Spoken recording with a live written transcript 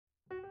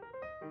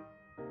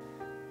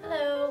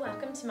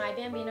Welcome to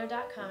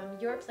mybambino.com,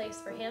 your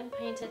place for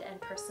hand-painted and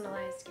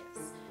personalized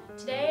gifts.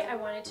 Today I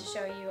wanted to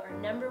show you our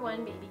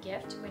 #1 baby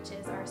gift, which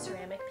is our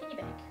ceramic piggy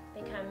bank.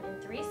 They come in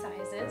 3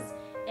 sizes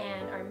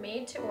and are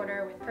made to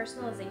order with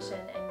personalization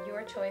and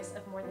your choice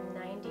of more than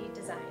 90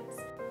 designs.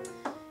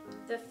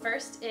 The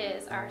first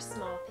is our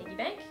small piggy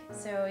bank.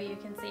 So you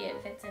can see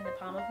it fits in the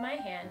palm of my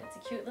hand. It's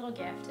a cute little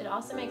gift. It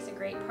also makes a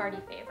great party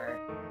favor.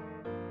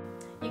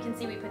 You can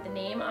see we put the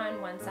name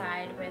on one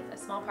side with a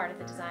small part of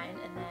the design,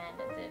 and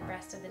then the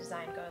rest of the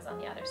design goes on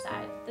the other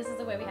side. This is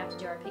the way we have to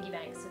do our piggy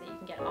bank so that you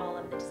can get all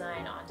of the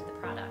design onto the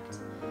product.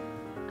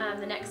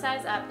 The next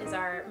size up is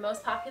our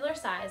most popular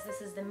size.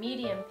 This is the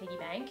medium piggy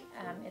bank.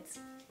 It's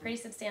a pretty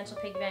substantial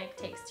piggy bank,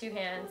 takes 2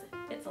 hands,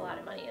 fits a lot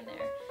of money in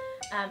there.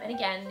 And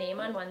again,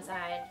 name on one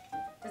side,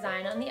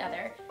 design on the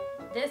other.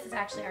 This is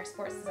actually our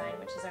sports design,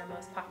 which is our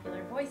most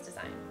popular boys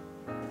design.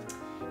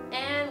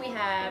 And we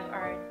have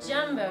our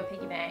jumbo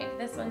piggy bank.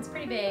 This one's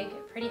pretty big,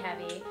 pretty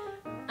heavy.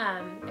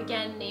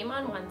 Again, name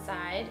on one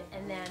side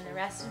and then the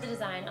rest of the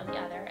design on the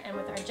other. And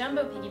with our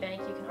jumbo piggy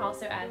bank, you can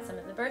also add some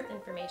of the birth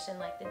information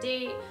like the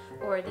date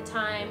or the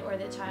time or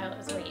the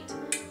child's weight.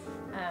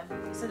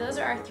 So those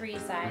are our 3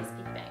 size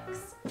piggy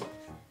banks.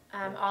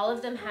 All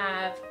of them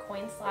have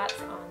coin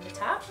slots on the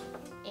top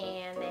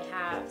and they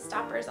have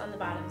stoppers on the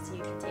bottom so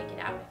you can take it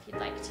out if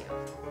you'd like to.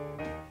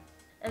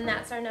 And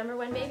that's our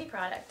 #1 baby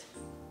product.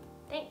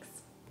 Thanks.